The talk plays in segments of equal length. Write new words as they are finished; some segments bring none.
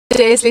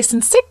today's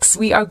lesson 6,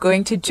 we are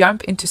going to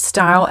jump into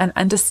style and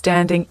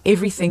understanding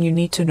everything you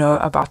need to know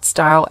about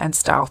style and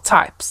style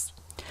types.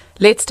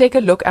 Let's take a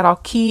look at our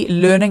key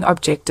learning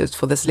objectives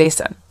for this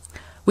lesson.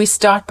 We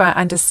start by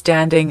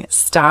understanding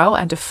style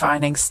and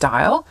defining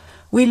style.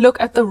 We look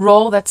at the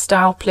role that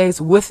style plays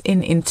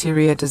within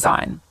interior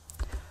design.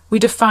 We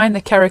define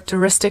the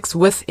characteristics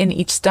within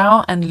each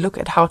style and look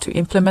at how to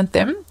implement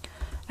them.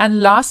 And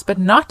last but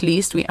not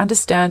least, we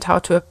understand how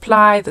to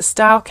apply the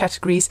style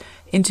categories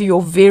into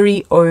your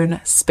very own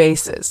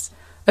spaces.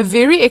 A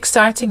very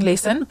exciting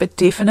lesson, but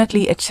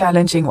definitely a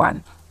challenging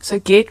one. So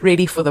get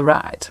ready for the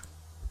ride.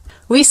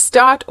 We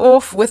start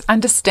off with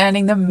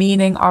understanding the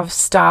meaning of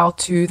style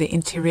to the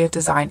interior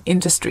design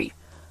industry.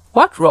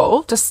 What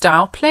role does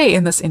style play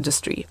in this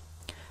industry?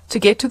 To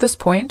get to this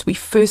point, we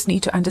first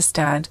need to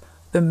understand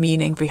the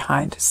meaning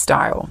behind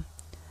style.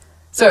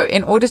 So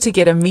in order to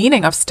get a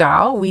meaning of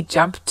style, we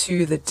jump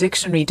to the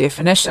dictionary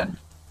definition,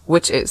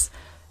 which is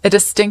a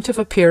distinctive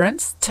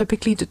appearance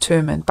typically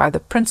determined by the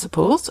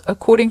principles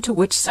according to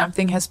which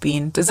something has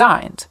been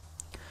designed.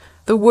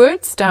 The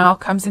word style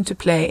comes into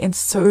play in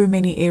so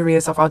many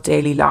areas of our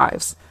daily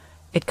lives.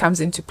 It comes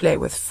into play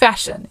with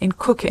fashion, in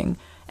cooking,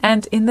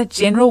 and in the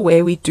general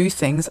way we do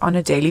things on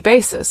a daily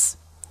basis.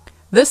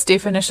 This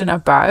definition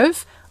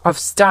above of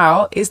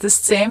style is the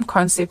same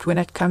concept when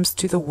it comes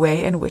to the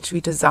way in which we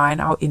design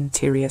our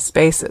interior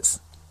spaces.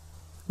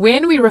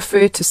 When we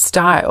refer to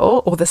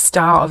style or the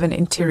style of an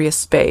interior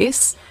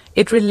space,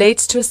 it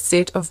relates to a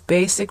set of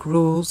basic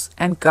rules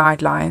and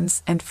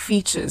guidelines and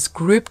features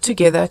grouped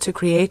together to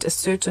create a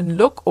certain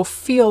look or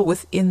feel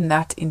within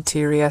that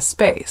interior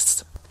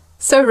space.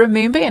 So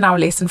remember, in our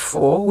lesson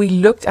 4, we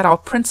looked at our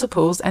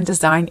principles and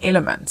design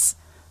elements.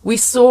 We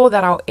saw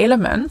that our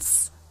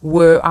elements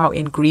were our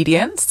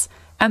ingredients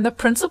and the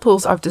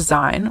principles of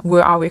design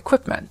were our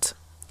equipment.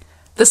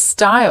 The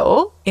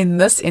style, in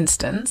this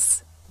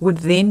instance, would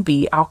then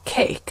be our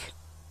cake.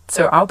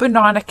 So our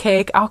banana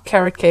cake, our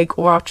carrot cake,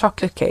 or our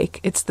chocolate cake,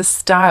 it's the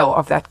style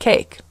of that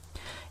cake.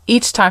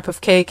 Each type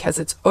of cake has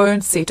its own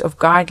set of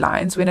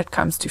guidelines when it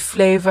comes to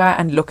flavor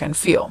and look and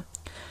feel.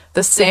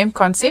 The same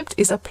concept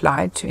is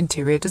applied to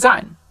interior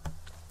design.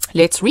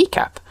 Let's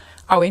recap.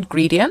 Our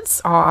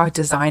ingredients are our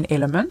design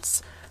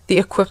elements. The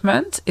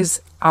equipment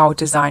is our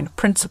design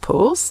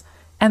principles.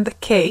 And the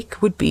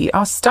cake would be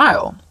our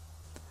style.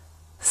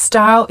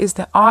 Style is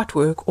the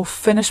artwork or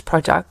finished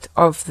product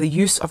of the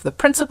use of the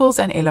principles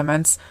and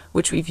elements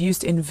which we've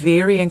used in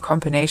varying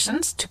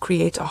combinations to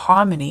create a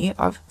harmony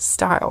of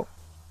style.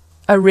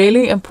 A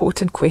really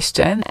important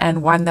question,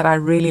 and one that I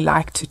really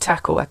like to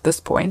tackle at this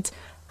point: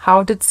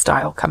 how did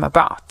style come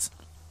about?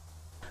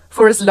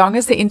 For as long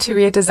as the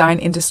interior design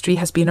industry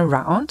has been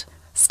around,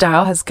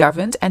 style has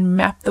governed and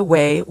mapped the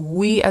way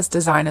we as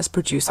designers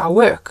produce our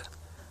work.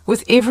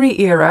 With every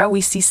era,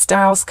 we see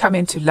styles come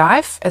into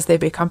life as they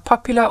become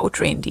popular or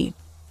trendy.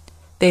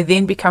 They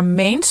then become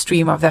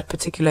mainstream of that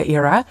particular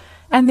era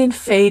and then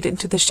fade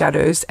into the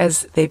shadows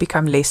as they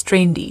become less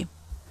trendy.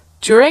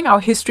 During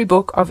our history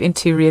book of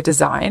interior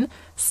design,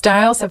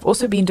 styles have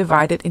also been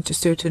divided into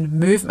certain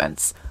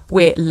movements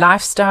where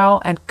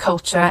lifestyle and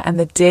culture and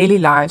the daily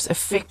lives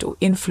affect or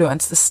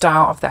influence the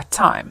style of that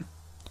time.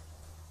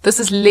 This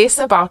is less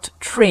about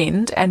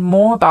trend and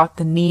more about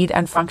the need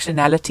and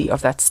functionality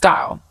of that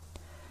style.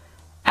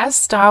 As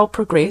style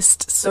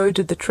progressed, so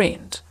did the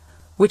trend,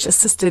 which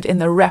assisted in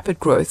the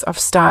rapid growth of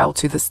style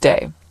to this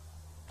day.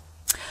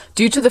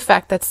 Due to the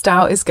fact that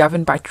style is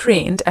governed by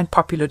trend and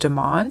popular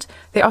demand,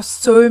 there are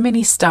so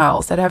many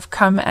styles that have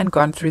come and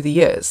gone through the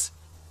years.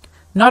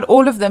 Not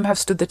all of them have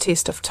stood the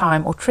test of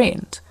time or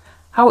trend.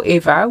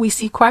 However, we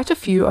see quite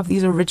a few of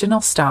these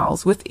original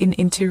styles within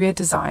interior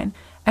design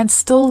and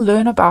still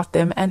learn about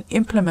them and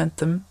implement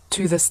them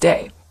to this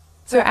day.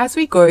 So as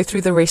we go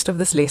through the rest of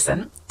this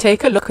lesson,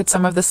 take a look at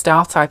some of the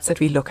style types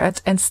that we look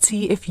at and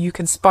see if you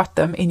can spot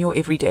them in your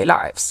everyday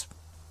lives.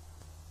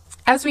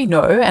 As we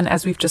know, and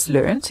as we've just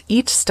learned,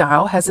 each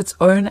style has its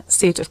own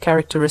set of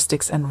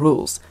characteristics and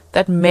rules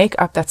that make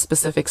up that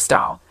specific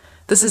style.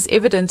 This is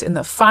evident in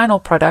the final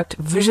product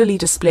visually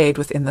displayed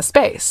within the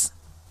space.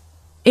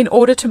 In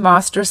order to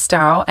master a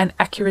style and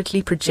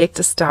accurately project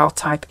a style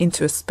type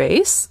into a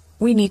space,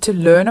 we need to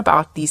learn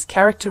about these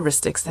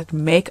characteristics that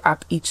make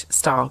up each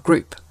style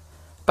group.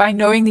 By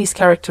knowing these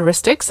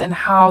characteristics and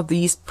how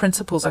these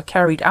principles are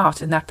carried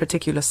out in that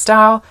particular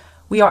style,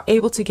 we are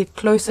able to get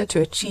closer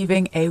to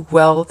achieving a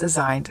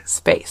well-designed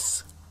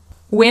space.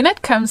 When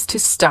it comes to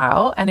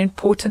style, an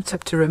important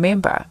tip to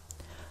remember: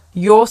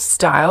 your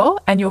style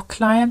and your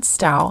client's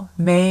style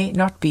may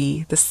not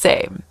be the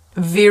same.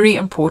 Very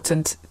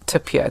important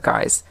tip here,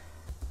 guys.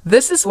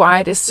 This is why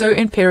it is so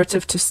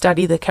imperative to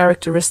study the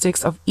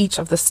characteristics of each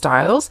of the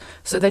styles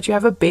so that you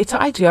have a better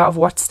idea of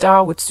what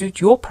style would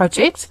suit your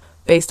project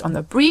based on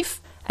the brief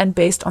and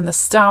based on the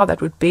style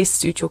that would best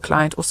suit your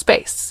client or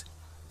space.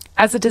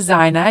 As a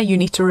designer, you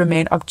need to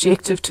remain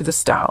objective to the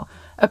style.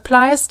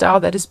 Apply a style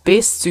that is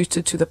best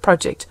suited to the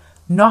project,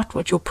 not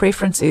what your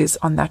preference is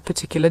on that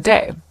particular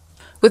day.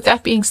 With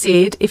that being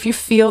said, if you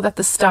feel that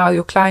the style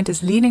your client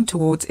is leaning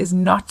towards is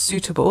not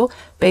suitable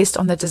based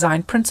on the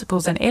design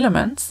principles and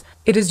elements,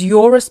 it is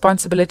your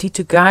responsibility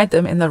to guide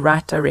them in the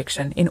right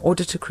direction in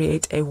order to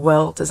create a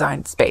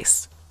well-designed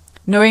space.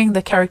 Knowing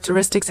the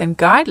characteristics and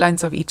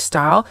guidelines of each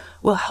style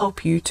will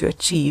help you to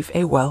achieve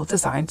a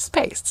well-designed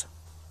space.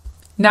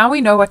 Now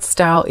we know what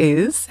style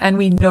is, and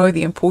we know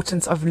the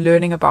importance of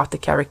learning about the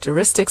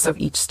characteristics of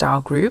each style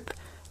group.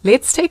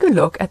 Let's take a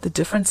look at the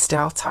different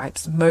style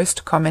types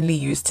most commonly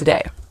used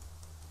today.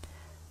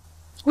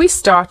 We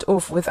start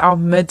off with our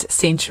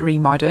mid-century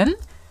modern.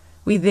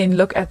 We then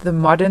look at the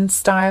modern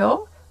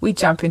style. We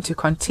jump into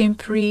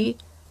contemporary.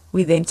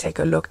 We then take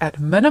a look at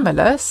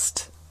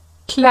minimalist,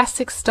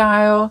 classic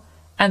style,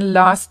 and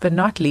last but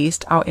not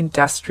least, our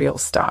industrial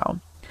style.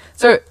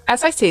 So,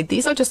 as I said,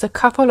 these are just a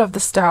couple of the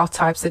style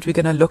types that we're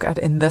going to look at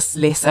in this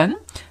lesson.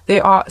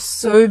 There are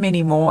so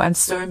many more and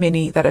so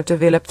many that have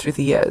developed through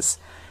the years.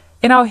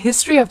 In our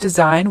history of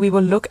design, we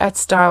will look at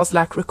styles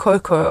like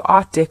Rococo,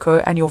 Art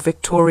Deco, and your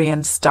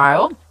Victorian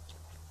style,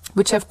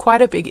 which have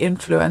quite a big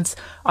influence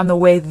on the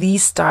way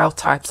these style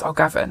types are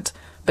governed.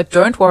 But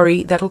don't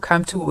worry, that'll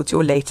come towards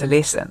your later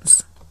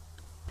lessons.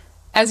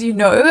 As you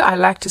know, I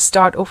like to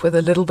start off with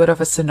a little bit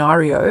of a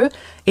scenario.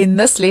 In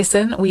this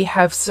lesson, we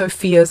have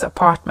Sophia's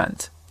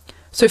apartment.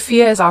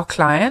 Sophia is our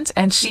client,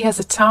 and she has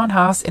a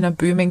townhouse in a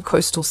booming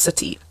coastal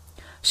city.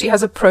 She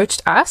has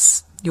approached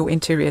us, your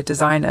interior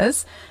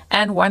designers,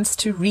 and wants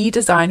to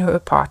redesign her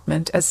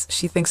apartment as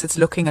she thinks it's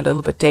looking a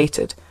little bit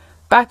dated,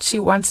 but she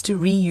wants to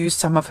reuse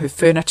some of her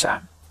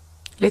furniture.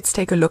 Let's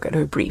take a look at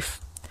her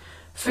brief.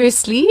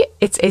 Firstly,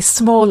 it's a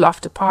small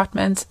loft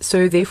apartment,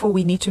 so therefore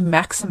we need to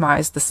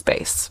maximize the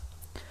space.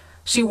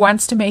 She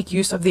wants to make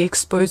use of the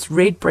exposed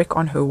red brick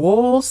on her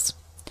walls.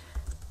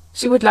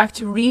 She would like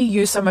to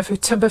reuse some of her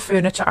timber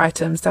furniture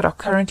items that are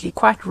currently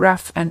quite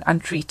rough and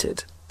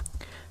untreated.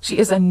 She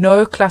is a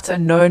no clutter,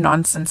 no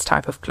nonsense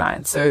type of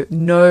client, so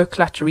no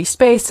cluttery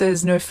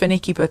spaces, no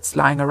finicky bits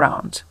lying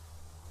around.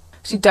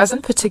 She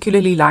doesn't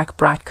particularly like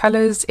bright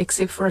colors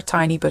except for a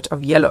tiny bit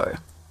of yellow.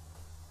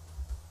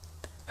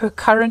 Her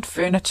current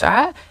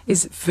furniture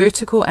is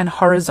vertical and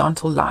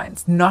horizontal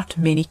lines, not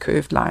many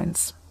curved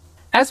lines.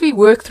 As we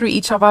work through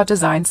each of our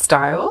design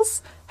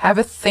styles, have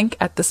a think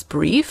at this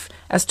brief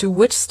as to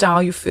which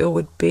style you feel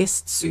would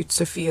best suit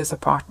Sophia's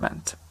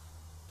apartment.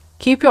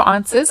 Keep your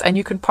answers and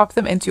you can pop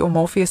them into your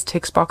Morpheus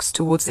text box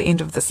towards the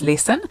end of this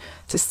lesson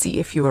to see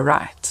if you were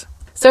right.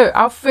 So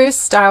our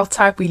first style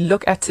type we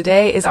look at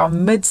today is our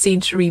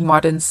mid-century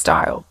modern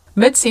style.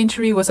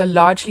 Mid-century was a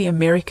largely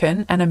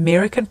American and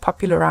American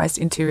popularized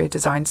interior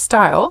design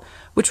style,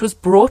 which was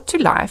brought to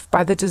life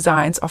by the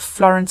designs of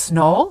Florence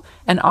Knoll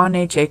and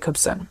Arne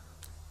Jacobsen,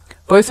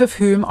 both of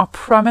whom are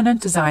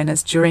prominent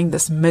designers during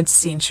this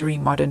mid-century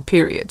modern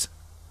period.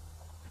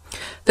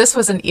 This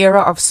was an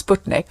era of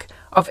Sputnik,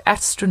 of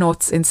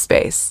astronauts in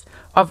space,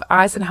 of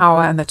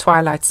Eisenhower and the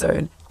Twilight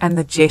Zone, and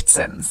the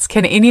Jetsons.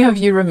 Can any of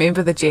you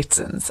remember the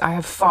Jetsons? I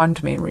have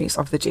fond memories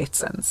of the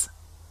Jetsons.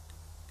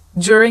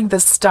 During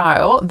this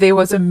style, there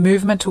was a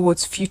movement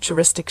towards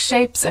futuristic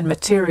shapes and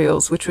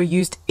materials which were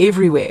used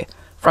everywhere,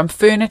 from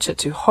furniture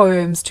to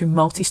homes to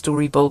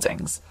multi-story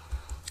buildings.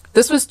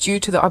 This was due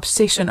to the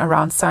obsession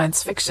around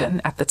science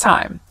fiction at the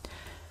time.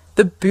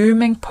 The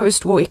booming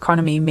post-war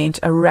economy meant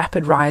a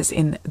rapid rise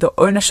in the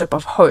ownership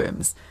of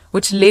homes,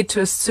 which led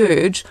to a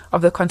surge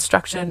of the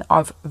construction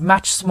of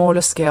much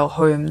smaller scale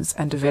homes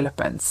and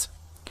developments.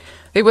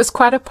 There was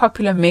quite a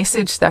popular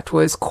message that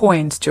was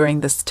coined during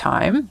this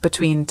time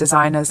between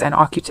designers and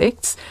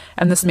architects,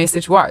 and this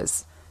message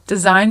was,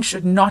 design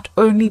should not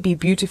only be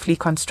beautifully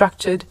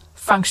constructed,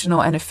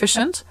 functional and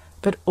efficient,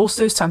 but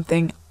also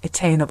something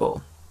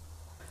attainable.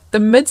 The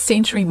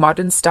mid-century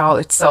modern style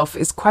itself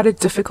is quite a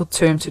difficult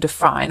term to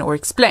define or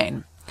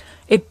explain.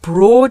 It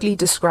broadly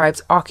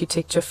describes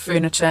architecture,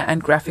 furniture,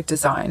 and graphic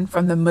design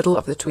from the middle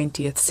of the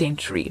 20th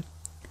century.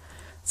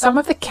 Some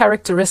of the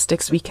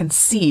characteristics we can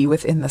see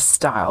within this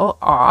style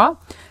are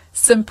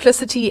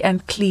simplicity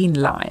and clean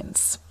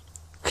lines.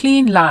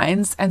 Clean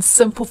lines and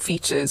simple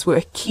features were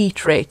a key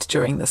trait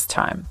during this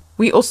time.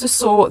 We also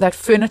saw that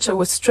furniture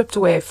was stripped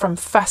away from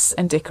fuss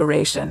and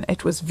decoration.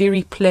 It was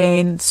very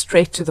plain,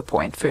 straight to the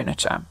point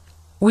furniture.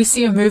 We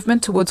see a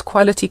movement towards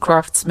quality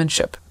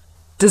craftsmanship.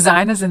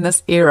 Designers in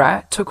this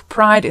era took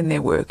pride in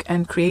their work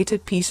and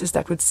created pieces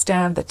that would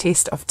stand the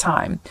test of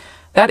time.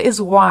 That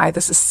is why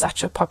this is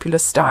such a popular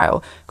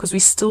style, because we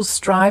still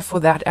strive for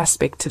that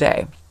aspect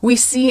today. We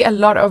see a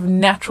lot of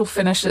natural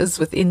finishes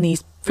within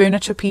these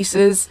furniture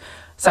pieces,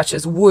 such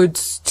as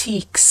woods,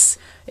 teaks,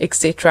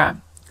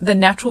 etc. The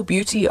natural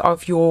beauty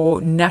of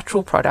your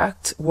natural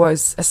product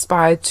was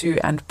aspired to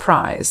and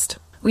prized.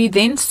 We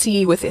then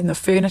see within the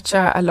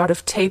furniture a lot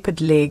of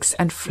tapered legs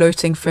and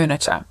floating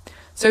furniture.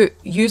 So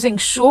using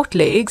short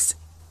legs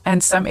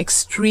and some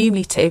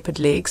extremely tapered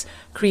legs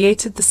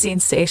created the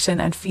sensation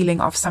and feeling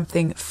of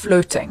something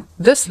floating.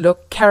 This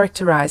look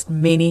characterized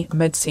many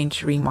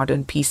mid-century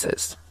modern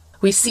pieces.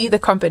 We see the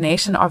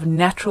combination of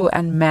natural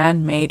and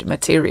man-made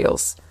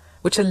materials.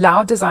 which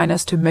allowed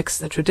designers to mix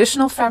the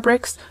traditional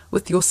fabrics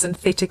with your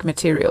synthetic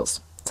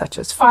materials, such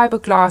as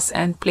fiberglass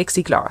and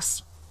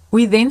plexiglass.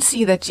 We then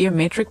see that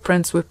geometric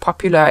prints were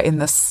popular in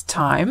this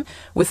time.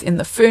 Within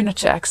the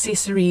furniture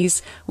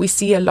accessories, we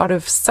see a lot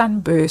of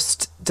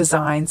sunburst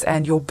designs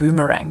and your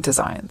boomerang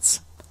designs.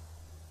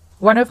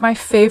 One of my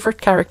favorite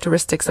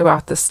characteristics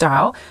about this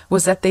style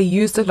was that they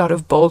used a lot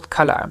of bold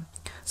color,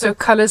 so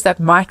colors that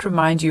might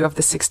remind you of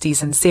the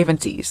 60s and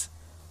 70s.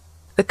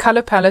 The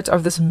color palette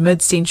of this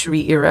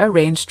mid-century era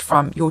ranged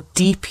from your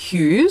deep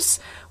hues,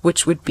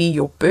 which would be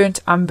your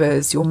burnt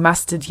umbers, your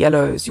mustard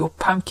yellows, your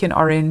pumpkin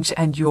orange,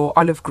 and your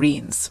olive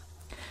greens.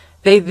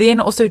 They then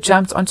also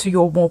jumped onto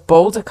your more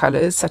bolder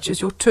colors, such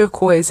as your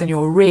turquoise and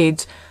your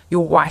red,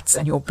 your whites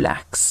and your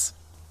blacks.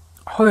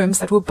 Homes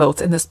that were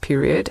built in this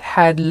period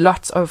had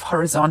lots of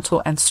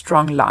horizontal and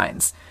strong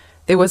lines.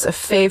 There was a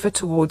favor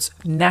towards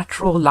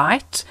natural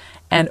light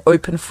and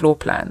open floor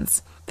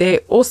plans. They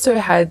also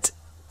had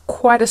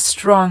quite a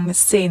strong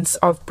sense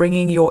of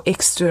bringing your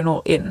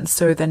external in,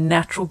 so the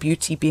natural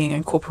beauty being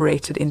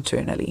incorporated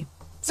internally.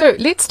 So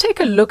let's take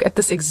a look at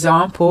this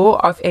example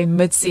of a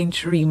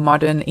mid-century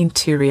modern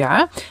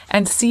interior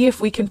and see if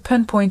we can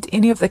pinpoint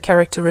any of the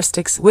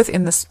characteristics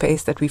within the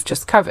space that we've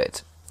just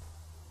covered.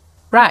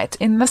 Right,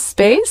 in this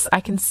space,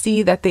 I can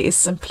see that there is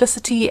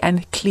simplicity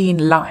and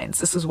clean lines.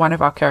 This is one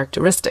of our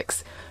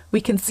characteristics. We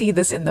can see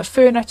this in the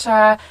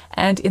furniture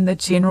and in the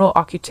general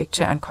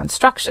architecture and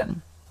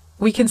construction.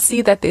 We can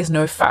see that there's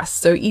no fuss,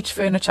 so each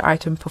furniture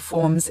item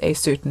performs a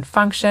certain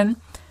function,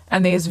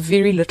 and there's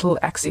very little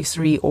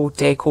accessory or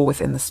decor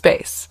within the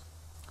space.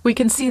 We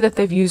can see that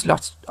they've used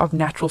lots of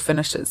natural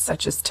finishes,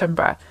 such as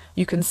timber.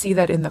 You can see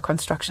that in the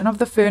construction of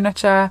the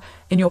furniture,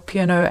 in your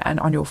piano, and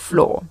on your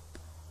floor.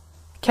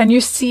 Can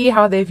you see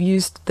how they've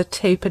used the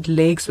tapered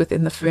legs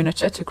within the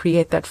furniture to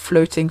create that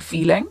floating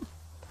feeling?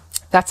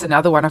 That's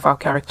another one of our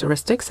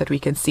characteristics that we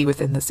can see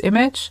within this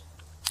image.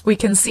 We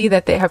can see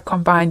that they have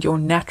combined your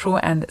natural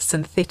and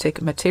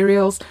synthetic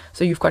materials.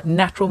 So you've got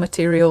natural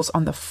materials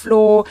on the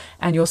floor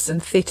and your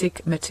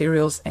synthetic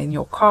materials in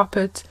your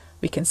carpet.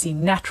 We can see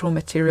natural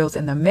materials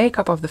in the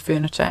makeup of the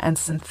furniture and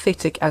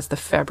synthetic as the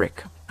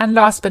fabric. And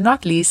last but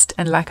not least,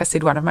 and like I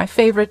said, one of my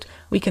favorite,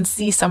 we can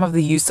see some of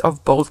the use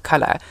of bold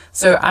color.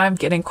 So I'm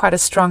getting quite a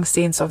strong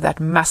sense of that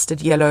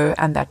mustard yellow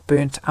and that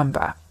burnt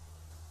umber.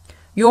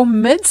 Your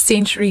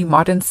mid-century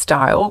modern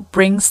style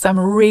brings some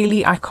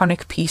really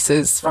iconic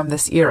pieces from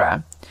this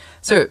era.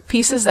 So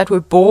pieces that were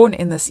born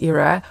in this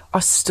era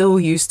are still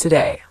used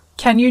today.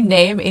 Can you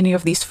name any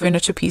of these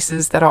furniture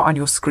pieces that are on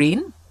your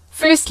screen?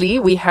 Firstly,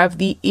 we have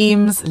the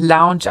Eames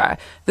lounger.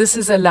 This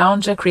is a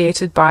lounger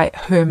created by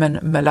Herman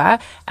Miller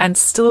and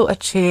still a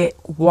chair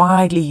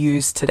widely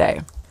used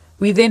today.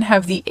 We then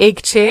have the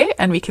egg chair,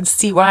 and we can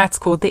see why it's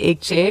called the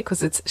egg chair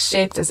because it's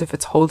shaped as if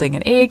it's holding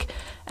an egg.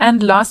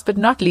 And last but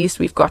not least,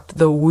 we've got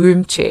the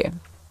womb chair.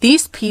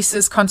 These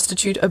pieces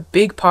constitute a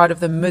big part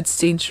of the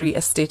mid-century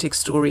aesthetic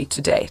story to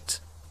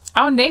date.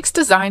 Our next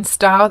design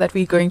style that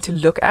we're going to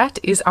look at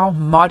is our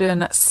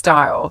modern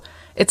style.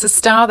 It's a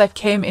style that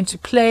came into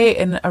play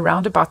in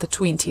around about the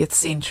 20th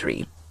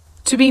century.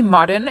 To be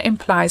modern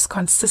implies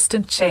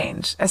consistent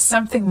change, as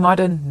something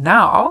modern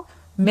now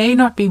may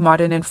not be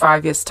modern in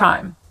 5 years'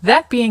 time.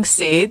 That being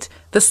said,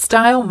 the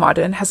style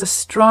modern has a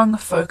strong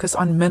focus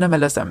on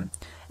minimalism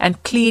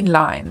and clean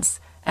lines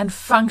and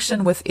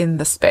function within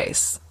the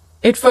space.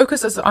 It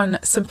focuses on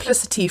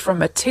simplicity from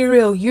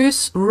material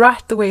use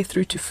right the way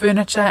through to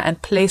furniture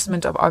and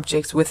placement of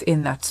objects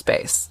within that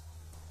space.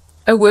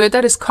 A word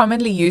that is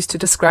commonly used to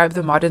describe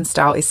the modern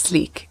style is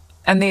sleek,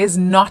 and there is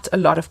not a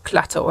lot of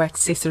clutter or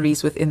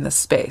accessories within the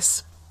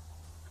space.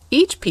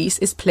 Each piece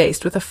is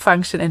placed with a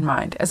function in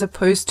mind as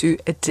opposed to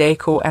a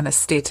decor and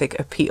aesthetic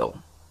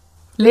appeal.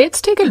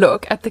 Let's take a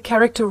look at the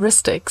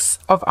characteristics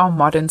of our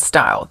modern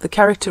style, the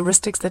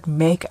characteristics that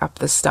make up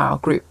the style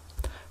group.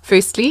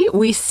 Firstly,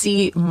 we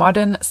see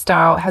modern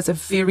style has a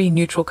very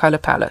neutral color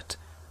palette.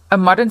 A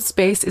modern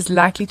space is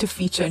likely to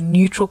feature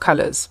neutral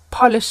colors,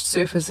 polished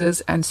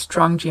surfaces, and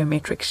strong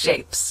geometric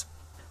shapes.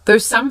 Though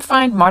some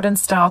find modern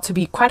style to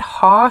be quite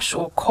harsh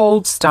or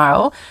cold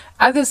style,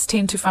 others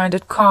tend to find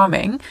it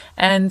calming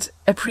and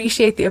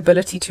appreciate the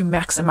ability to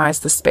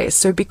maximize the space.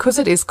 So because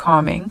it is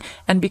calming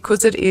and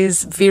because it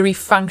is very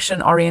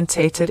function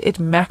orientated, it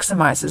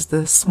maximizes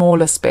the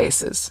smaller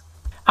spaces.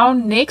 Our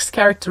next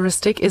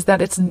characteristic is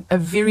that it's a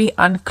very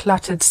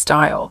uncluttered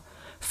style.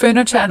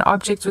 Furniture and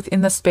objects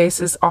within the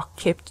spaces are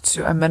kept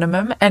to a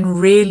minimum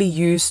and rarely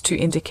used to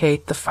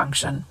indicate the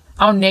function.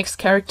 Our next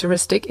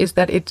characteristic is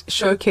that it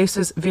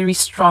showcases very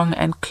strong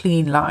and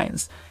clean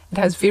lines. It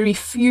has very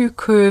few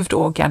curved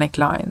or organic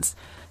lines.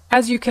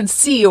 As you can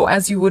see, or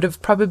as you would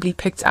have probably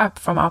picked up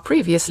from our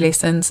previous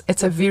lessons,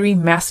 it's a very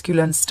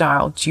masculine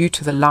style due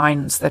to the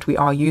lines that we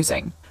are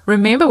using.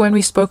 Remember when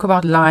we spoke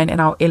about line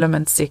in our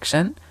elements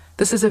section?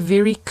 This is a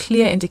very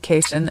clear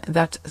indication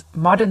that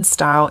modern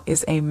style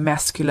is a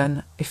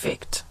masculine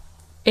effect.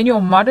 In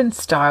your modern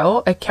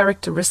style, a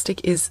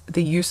characteristic is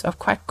the use of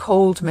quite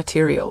cold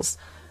materials.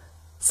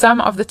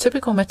 Some of the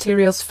typical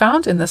materials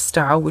found in this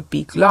style would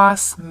be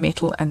glass,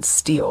 metal, and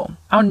steel.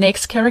 Our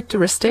next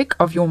characteristic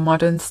of your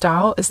modern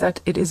style is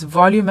that it is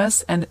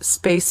voluminous and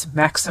space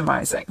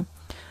maximizing.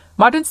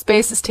 Modern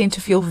spaces tend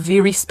to feel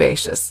very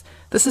spacious.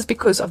 This is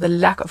because of the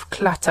lack of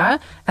clutter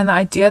and the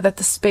idea that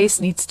the space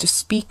needs to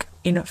speak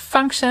in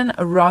function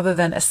rather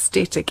than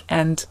aesthetic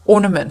and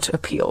ornament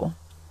appeal.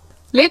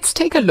 Let's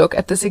take a look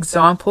at this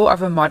example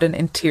of a modern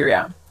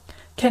interior.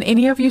 Can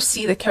any of you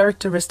see the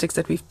characteristics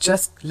that we've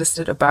just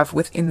listed above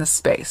within the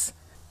space?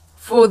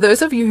 For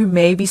those of you who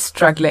may be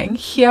struggling,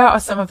 here are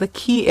some of the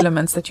key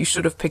elements that you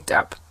should have picked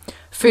up.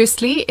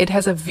 Firstly, it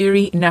has a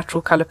very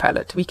natural color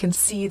palette. We can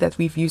see that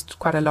we've used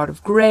quite a lot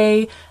of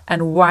gray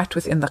and white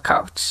within the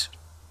couch.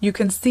 You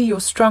can see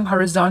your strong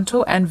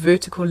horizontal and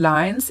vertical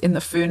lines in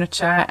the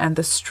furniture and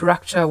the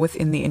structure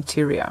within the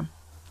interior.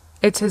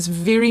 It has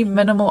very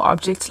minimal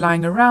objects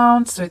lying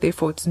around, so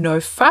therefore it's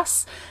no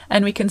fuss,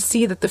 and we can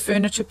see that the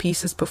furniture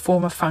pieces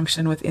perform a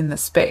function within the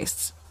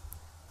space.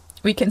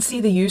 We can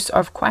see the use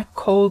of quite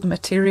cold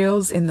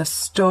materials in the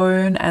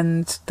stone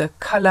and the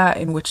color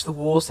in which the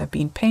walls have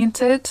been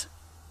painted.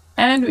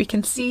 And we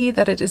can see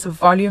that it is a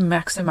volume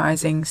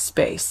maximizing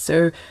space,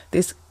 so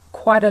there's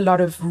quite a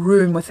lot of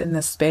room within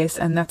this space,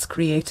 and that's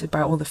created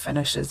by all the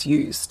finishes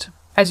used.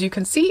 As you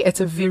can see, it's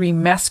a very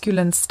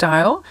masculine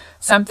style,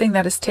 something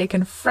that has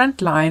taken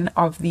front line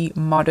of the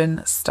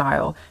modern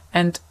style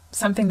and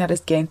something that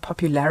has gained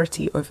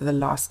popularity over the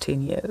last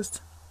 10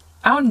 years.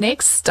 Our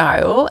next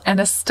style, and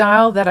a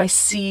style that I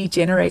see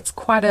generates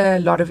quite a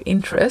lot of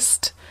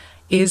interest,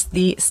 is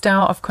the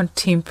style of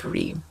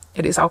contemporary.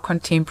 It is our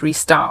contemporary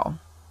style.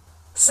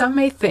 Some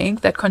may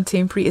think that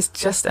contemporary is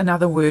just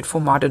another word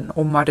for modern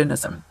or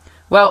modernism.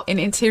 Well, in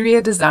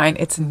interior design,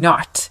 it's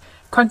not.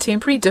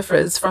 Contemporary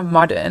differs from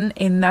modern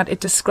in that it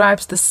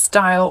describes the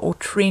style or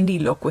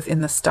trendy look within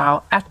the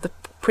style at the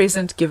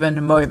present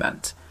given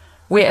moment,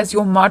 whereas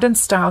your modern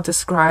style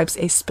describes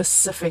a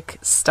specific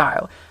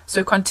style.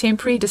 So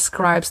contemporary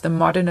describes the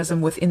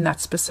modernism within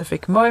that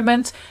specific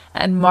moment,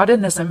 and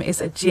modernism is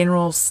a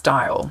general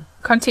style.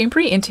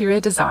 Contemporary interior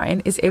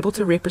design is able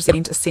to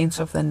represent a sense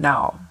of the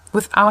now,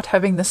 without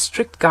having the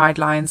strict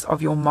guidelines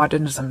of your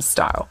modernism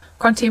style.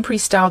 Contemporary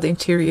styled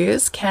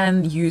interiors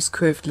can use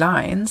curved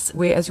lines,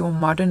 whereas your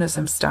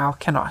modernism style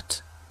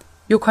cannot.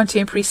 Your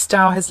contemporary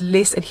style has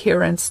less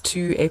adherence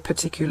to a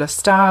particular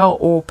style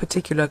or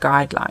particular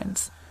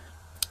guidelines.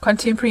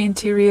 Contemporary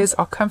interiors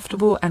are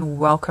comfortable and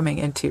welcoming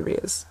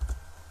interiors.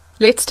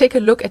 Let's take a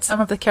look at some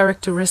of the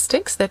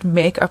characteristics that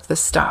make up the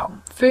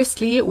style.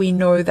 Firstly, we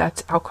know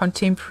that our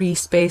contemporary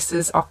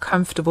spaces are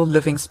comfortable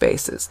living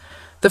spaces.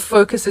 The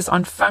focus is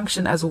on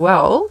function as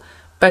well,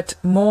 but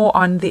more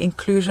on the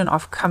inclusion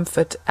of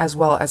comfort as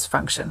well as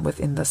function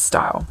within the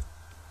style.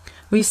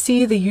 We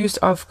see the use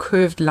of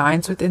curved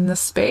lines within the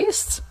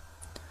space.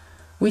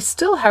 We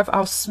still have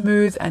our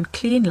smooth and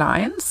clean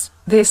lines.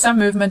 There's some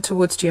movement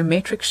towards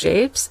geometric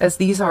shapes, as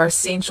these are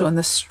essential in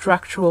the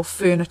structural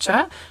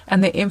furniture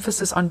and the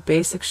emphasis on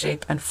basic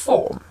shape and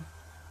form.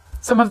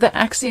 Some of the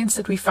accents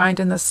that we find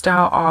in the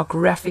style are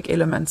graphic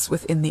elements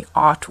within the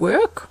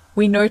artwork.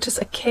 We notice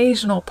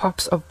occasional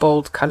pops of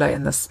bold color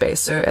in this space.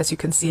 So as you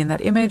can see in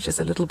that image, there's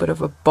a little bit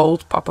of a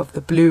bold pop of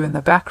the blue in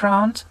the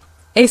background.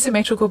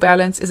 Asymmetrical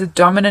balance is a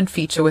dominant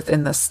feature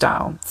within this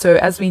style. So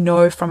as we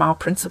know from our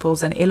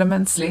principles and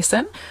elements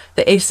lesson,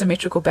 the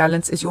asymmetrical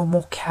balance is your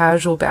more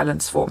casual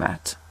balance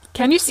format.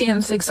 Can you see in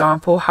this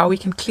example how we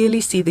can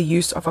clearly see the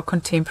use of a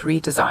contemporary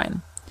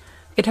design?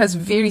 It has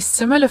very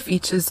similar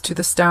features to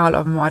the style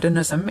of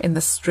modernism in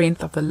the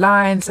strength of the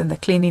lines and the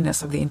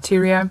cleanliness of the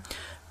interior.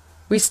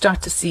 We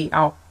start to see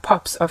our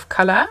pops of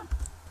color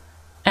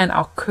and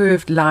our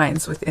curved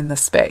lines within the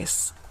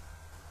space.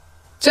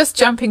 Just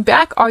jumping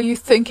back, are you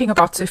thinking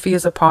about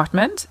Sophia's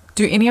apartment?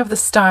 Do any of the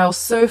styles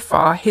so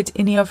far hit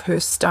any of her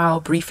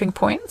style briefing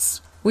points?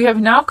 We have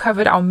now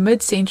covered our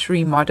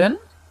mid-century modern,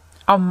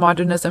 our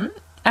modernism,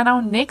 and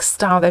our next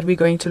style that we're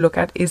going to look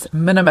at is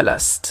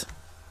minimalist.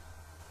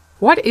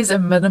 What is a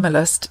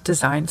minimalist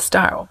design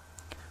style?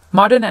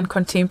 Modern and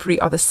contemporary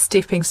are the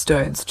stepping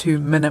stones to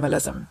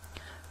minimalism.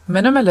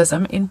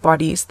 Minimalism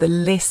embodies the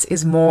less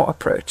is more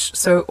approach,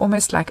 so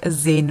almost like a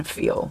Zen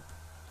feel.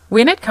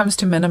 When it comes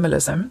to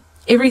minimalism,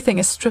 everything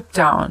is stripped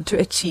down to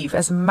achieve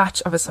as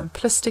much of a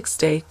simplistic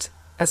state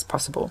as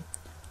possible.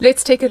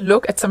 Let's take a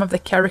look at some of the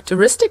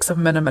characteristics of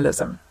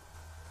minimalism.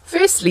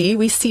 Firstly,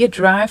 we see a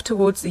drive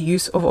towards the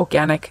use of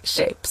organic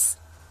shapes.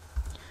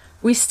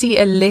 We see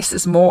a less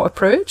is more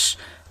approach,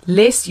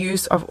 less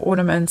use of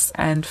ornaments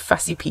and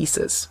fussy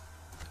pieces.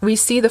 We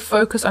see the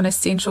focus on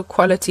essential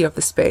quality of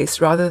the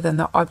space rather than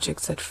the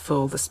objects that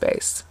fill the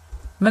space.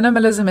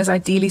 Minimalism is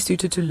ideally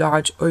suited to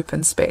large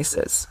open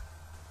spaces.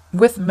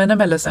 With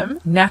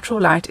minimalism,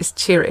 natural light is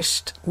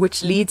cherished,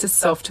 which leads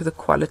itself to the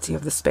quality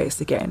of the space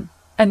again.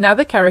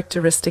 Another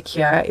characteristic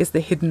here is the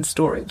hidden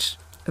storage.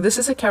 This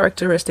is a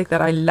characteristic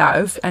that I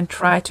love and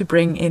try to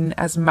bring in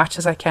as much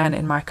as I can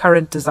in my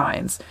current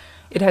designs.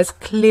 It has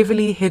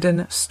cleverly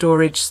hidden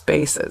storage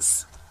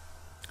spaces.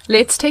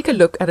 Let's take a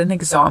look at an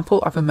example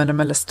of a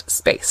minimalist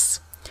space.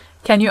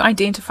 Can you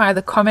identify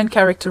the common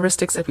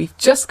characteristics that we've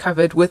just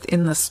covered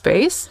within the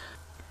space?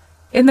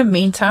 In the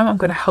meantime, I'm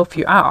going to help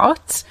you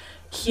out.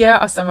 Here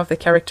are some of the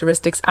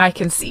characteristics I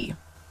can see.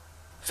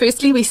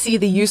 Firstly, we see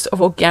the use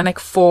of organic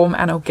form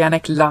and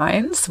organic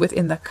lines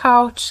within the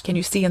couch. Can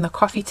you see in the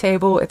coffee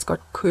table, it's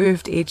got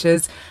curved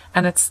edges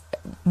and it's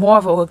more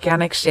of an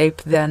organic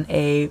shape than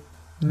a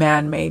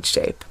man-made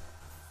shape.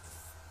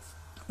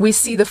 We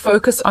see the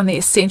focus on the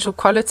essential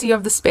quality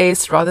of the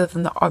space rather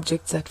than the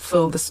objects that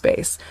fill the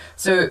space.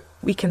 So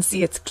we can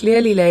see it's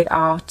clearly laid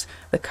out.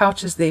 The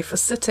couch is there for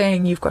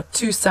sitting. You've got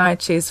 2 side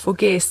chairs for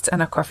guests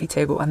and a coffee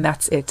table, and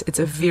that's it. It's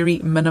a very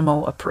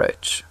minimal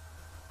approach.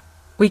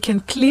 We can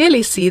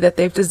clearly see that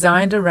they've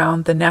designed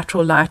around the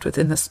natural light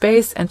within the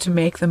space and to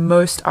make the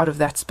most out of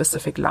that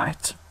specific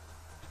light.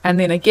 And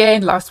then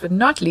again, last but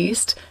not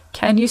least,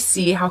 can you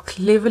see how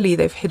cleverly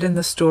they've hidden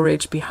the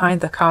storage behind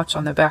the couch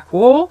on the back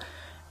wall?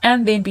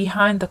 And then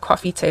behind the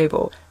coffee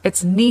table.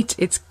 It's neat,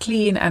 it's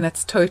clean, and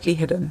it's totally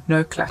hidden,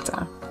 no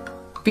clutter.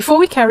 Before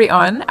we carry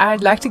on,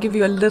 I'd like to give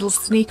you a little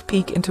sneak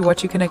peek into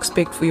what you can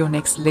expect for your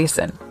next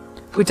lesson.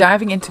 We're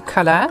diving into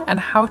color and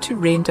how to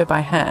render by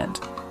hand.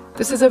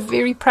 This is a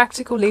very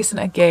practical lesson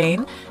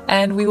again,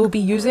 and we will be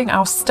using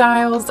our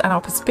styles and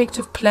our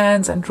perspective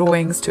plans and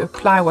drawings to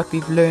apply what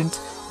we've learned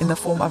in the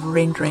form of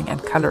rendering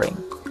and coloring.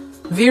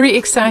 Very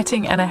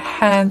exciting and a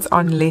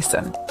hands-on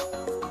lesson.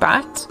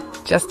 But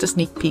just a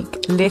sneak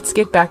peek, let's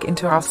get back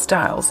into our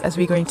styles as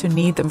we're going to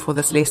need them for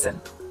this lesson.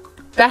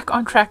 Back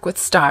on track with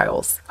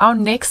styles. Our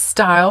next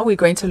style we're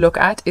going to look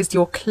at is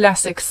your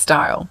classic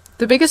style.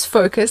 The biggest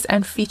focus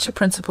and feature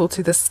principle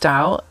to this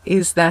style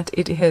is that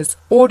it has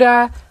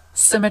order,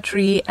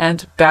 symmetry,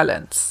 and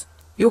balance.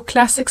 Your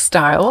classic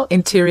style,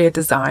 interior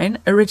design,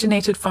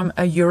 originated from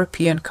a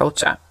European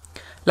culture.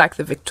 Like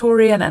the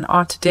Victorian and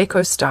Art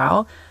Deco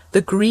style,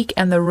 the Greek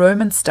and the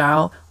Roman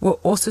style were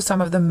also some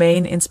of the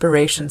main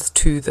inspirations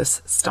to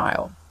this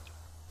style.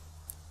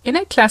 In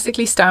a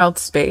classically styled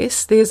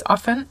space, there's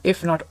often,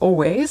 if not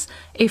always,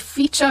 a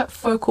feature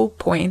focal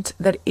point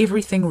that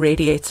everything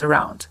radiates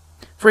around.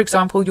 For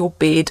example, your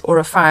bed or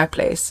a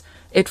fireplace.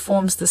 It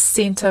forms the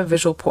center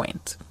visual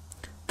point.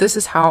 This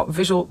is how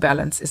visual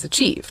balance is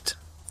achieved.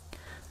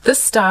 This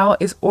style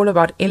is all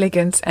about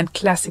elegance and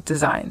classic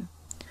design.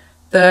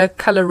 The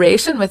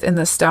coloration within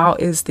the style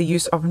is the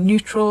use of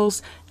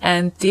neutrals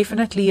and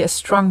definitely a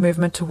strong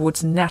movement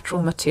towards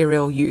natural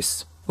material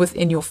use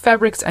within your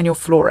fabrics and your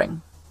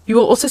flooring. You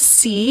will also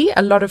see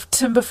a lot of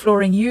timber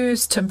flooring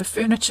used, timber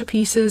furniture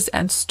pieces,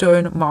 and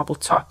stone marble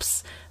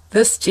tops.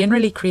 This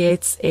generally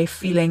creates a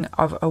feeling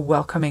of a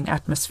welcoming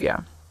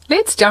atmosphere.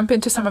 Let's jump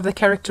into some of the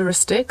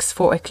characteristics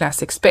for a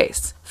classic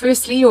space.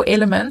 Firstly, your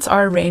elements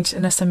are arranged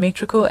in a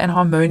symmetrical and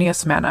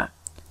harmonious manner.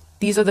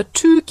 These are the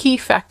 2 key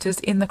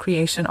factors in the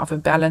creation of a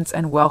balanced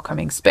and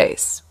welcoming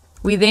space.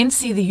 We then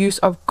see the use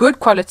of good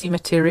quality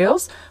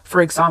materials,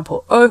 for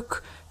example,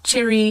 oak,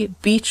 cherry,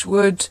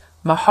 beechwood,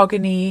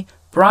 mahogany,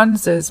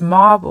 bronzes,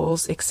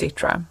 marbles,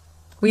 etc.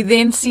 We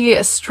then see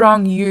a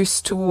strong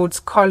use towards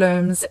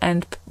columns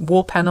and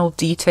wall panel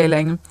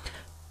detailing,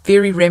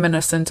 very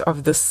reminiscent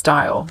of this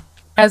style.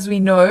 As we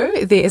know,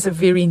 there is a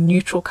very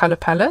neutral color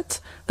palette.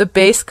 The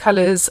base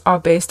colors are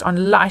based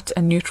on light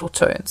and neutral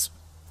tones.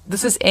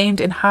 This is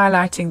aimed in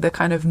highlighting the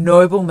kind of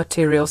noble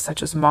materials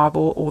such as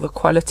marble or the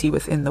quality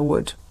within the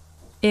wood.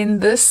 In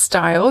this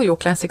style, your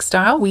classic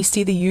style, we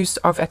see the use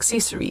of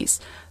accessories,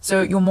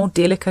 so your more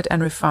delicate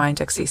and refined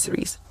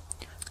accessories.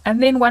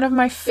 And then one of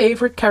my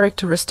favorite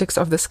characteristics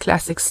of this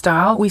classic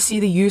style, we see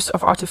the use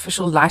of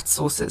artificial light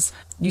sources.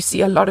 You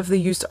see a lot of the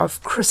use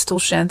of crystal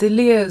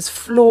chandeliers,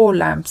 floor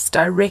lamps,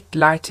 direct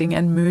lighting,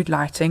 and mood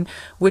lighting,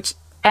 which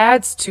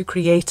adds to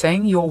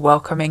creating your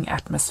welcoming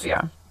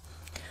atmosphere.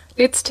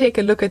 Let's take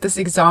a look at this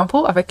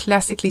example of a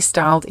classically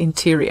styled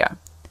interior.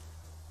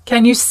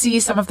 Can you see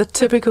some of the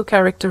typical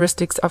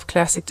characteristics of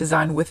classic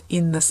design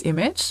within this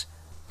image?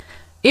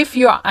 If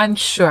you are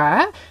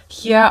unsure,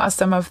 here are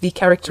some of the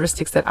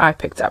characteristics that I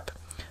picked up.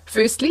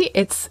 Firstly,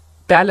 it's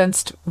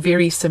balanced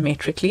very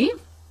symmetrically.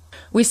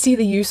 We see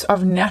the use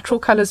of natural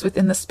colors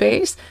within the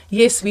space.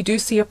 Yes, we do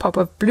see a pop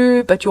of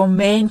blue, but your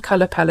main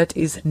color palette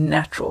is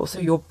natural. So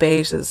your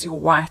beiges, your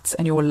whites,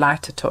 and your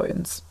lighter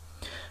tones.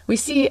 We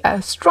see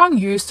a strong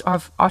use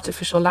of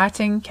artificial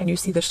lighting. Can you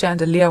see the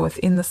chandelier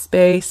within the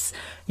space?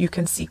 You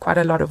can see quite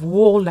a lot of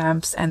wall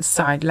lamps and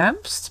side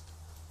lamps.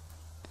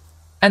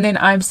 And then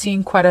I'm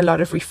seeing quite a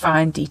lot of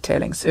refined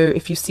detailing. So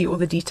if you see all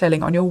the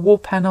detailing on your wall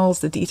panels,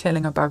 the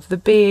detailing above the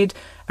bed,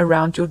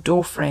 around your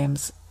door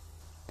frames.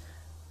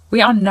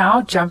 We are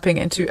now jumping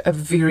into a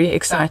very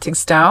exciting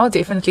style,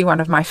 definitely one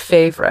of my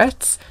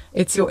favorites.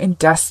 It's your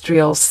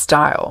industrial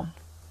style.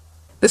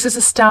 This is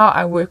a style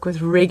I work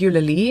with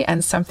regularly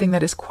and something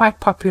that is quite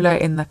popular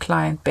in the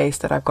client base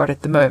that I've got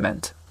at the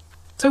moment.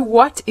 So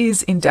what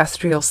is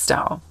industrial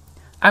style?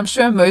 I'm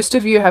sure most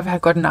of you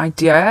have got an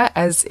idea,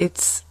 as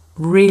it's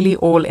really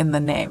all in the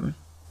name.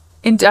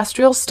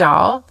 Industrial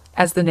style,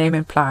 as the name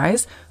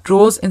implies,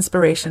 draws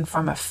inspiration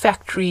from a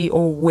factory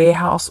or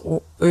warehouse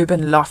or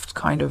urban loft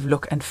kind of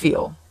look and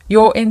feel.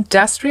 Your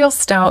industrial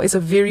style is a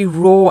very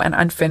raw and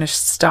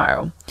unfinished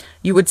style.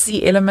 You would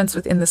see elements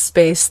within the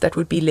space that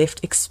would be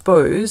left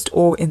exposed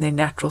or in their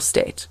natural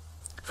state.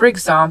 For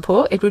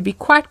example, it would be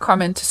quite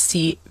common to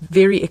see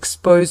very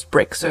exposed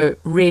brick, so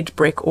red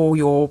brick or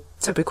your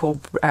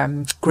typical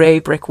grey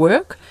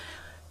brickwork.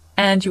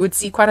 And you would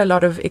see quite a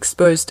lot of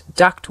exposed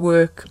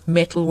ductwork,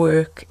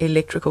 metalwork,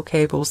 electrical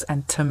cables,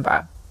 and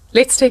timber.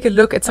 Let's take a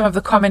look at some of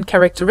the common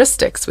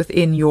characteristics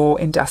within your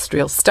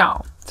industrial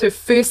style. So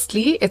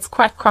firstly, it's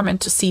quite common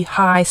to see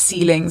high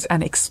ceilings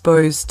and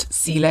exposed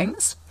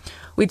ceilings.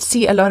 We'd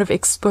see a lot of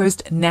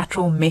exposed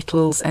natural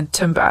metals and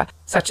timber,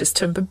 such as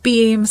timber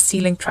beams,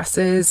 ceiling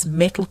trusses,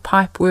 metal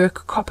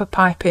pipework, copper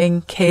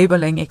piping,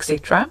 cabling,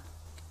 etc.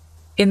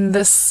 In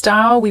this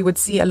style, we would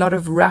see a lot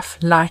of rough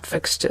light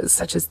fixtures,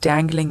 such as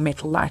dangling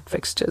metal light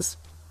fixtures.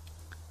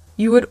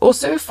 You would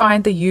also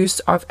find the use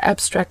of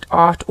abstract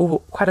art or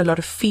quite a lot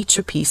of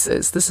feature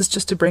pieces. This is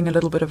just to bring a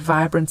little bit of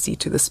vibrancy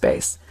to the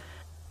space.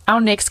 Our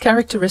next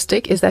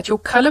characteristic is that your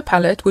color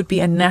palette would be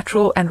a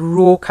natural and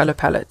raw color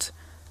palette.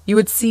 You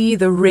would see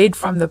the red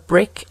from the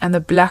brick and the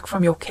black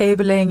from your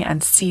cabling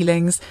and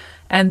ceilings,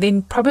 and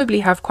then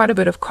probably have quite a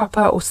bit of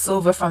copper or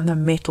silver from the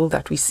metal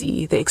that we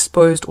see, the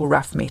exposed or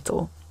rough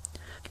metal.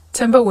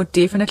 Timber would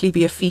definitely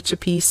be a feature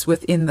piece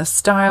within the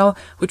style,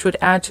 which would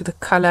add to the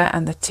color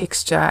and the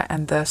texture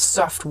and the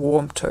soft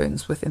warm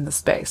tones within the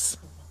space.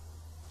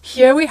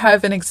 Here we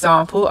have an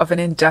example of an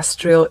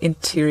industrial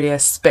interior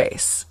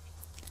space.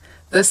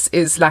 This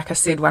is, like I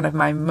said, one of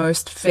my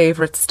most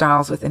favorite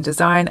styles within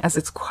design, as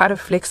it's quite a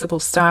flexible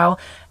style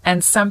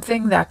and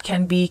something that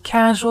can be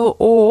casual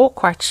or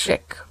quite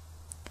chic.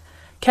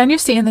 Can you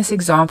see in this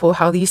example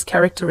how these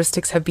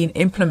characteristics have been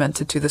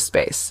implemented to the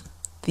space?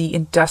 The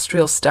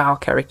industrial style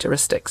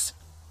characteristics.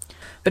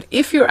 But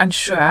if you're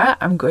unsure,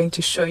 I'm going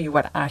to show you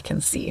what I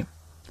can see.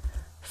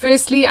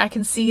 Firstly, I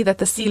can see that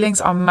the ceilings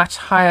are much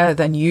higher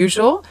than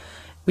usual.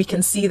 We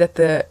can see that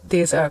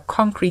there's a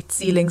concrete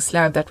ceiling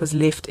slab that was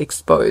left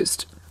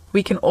exposed.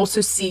 We can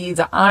also see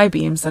the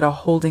I-beams that are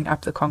holding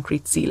up the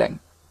concrete ceiling.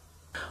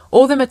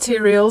 All the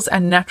materials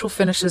and natural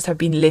finishes have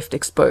been left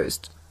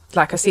exposed.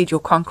 Like I said, your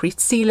concrete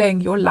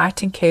ceiling, your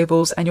lighting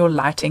cables, and your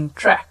lighting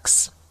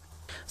tracks.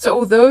 So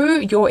although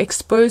your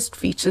exposed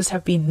features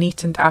have been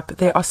neatened up,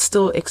 they are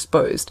still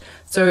exposed.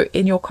 So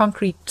in your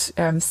concrete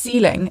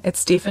ceiling,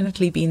 it's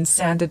definitely been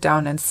sanded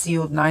down and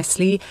sealed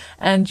nicely,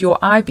 and your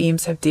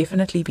I-beams have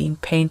definitely been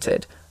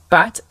painted,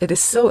 but it is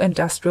still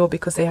industrial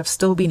because they have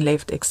still been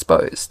left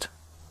exposed.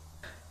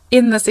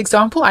 In this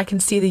example, I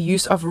can see the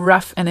use of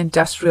rough and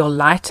industrial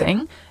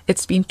lighting.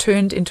 It's been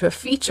turned into a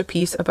feature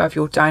piece above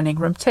your dining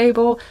room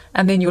table,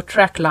 and then your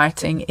track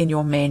lighting in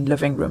your main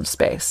living room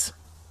space.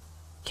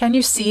 Can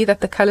you see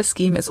that the color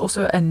scheme is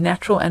also a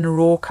natural and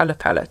raw color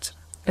palette?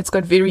 It's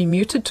got very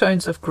muted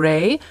tones of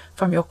gray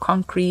from your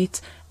concrete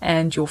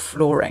and your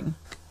flooring.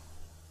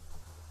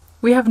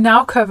 We have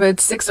now covered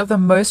 6 of the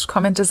most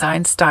common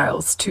design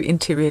styles to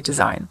interior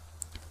design.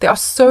 There are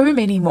so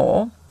many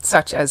more,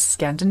 such as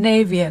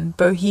Scandinavian,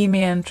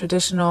 Bohemian,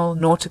 traditional,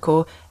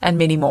 nautical, and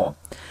many more.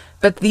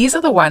 But these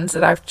are the ones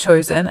that I've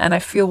chosen and I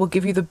feel will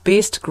give you the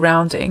best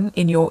grounding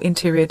in your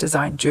interior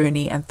design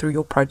journey and through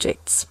your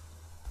projects.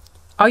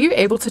 Are you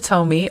able to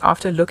tell me,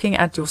 after looking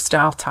at your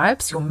style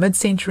types, your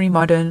mid-century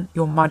modern,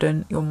 your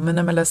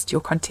minimalist,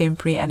 your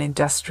contemporary and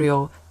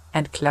industrial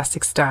and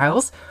classic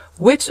styles,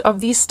 which of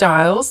these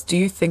styles do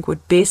you think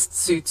would best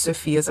suit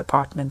Sophia's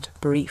apartment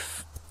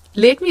brief?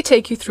 Let me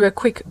take you through a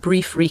quick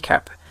brief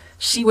recap.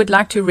 She would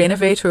like to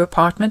renovate her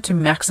apartment to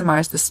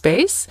maximize the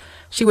space.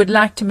 She would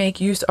like to make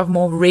use of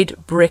more red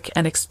brick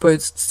and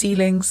exposed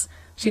ceilings.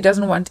 She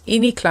doesn't want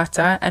any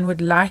clutter and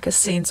would like a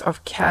sense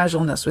of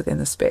casualness within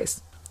the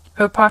space.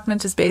 Her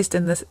apartment is based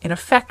in a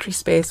factory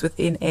space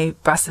within a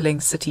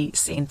bustling city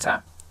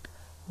center.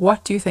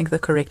 What do you think the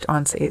correct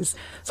answer is?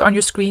 So on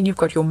your screen, you've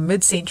got your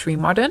mid-century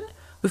modern,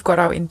 we've got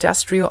our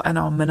industrial and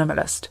our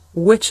minimalist.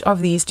 Which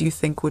of these do you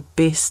think would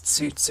best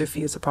suit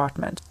Sophia's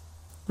apartment?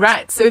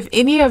 Right, so if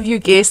any of you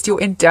guessed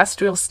your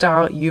industrial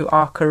style, you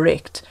are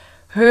correct.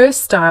 Her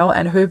style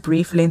and her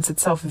brief lends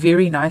itself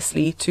very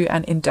nicely to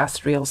an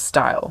industrial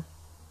style.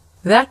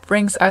 That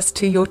brings us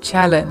to your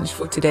challenge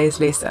for today's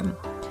lesson.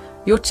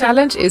 Your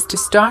challenge is to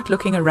start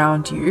looking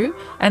around you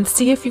and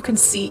see if you can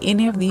see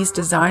any of these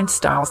design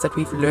styles that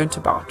we've learnt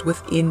about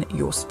within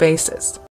your spaces.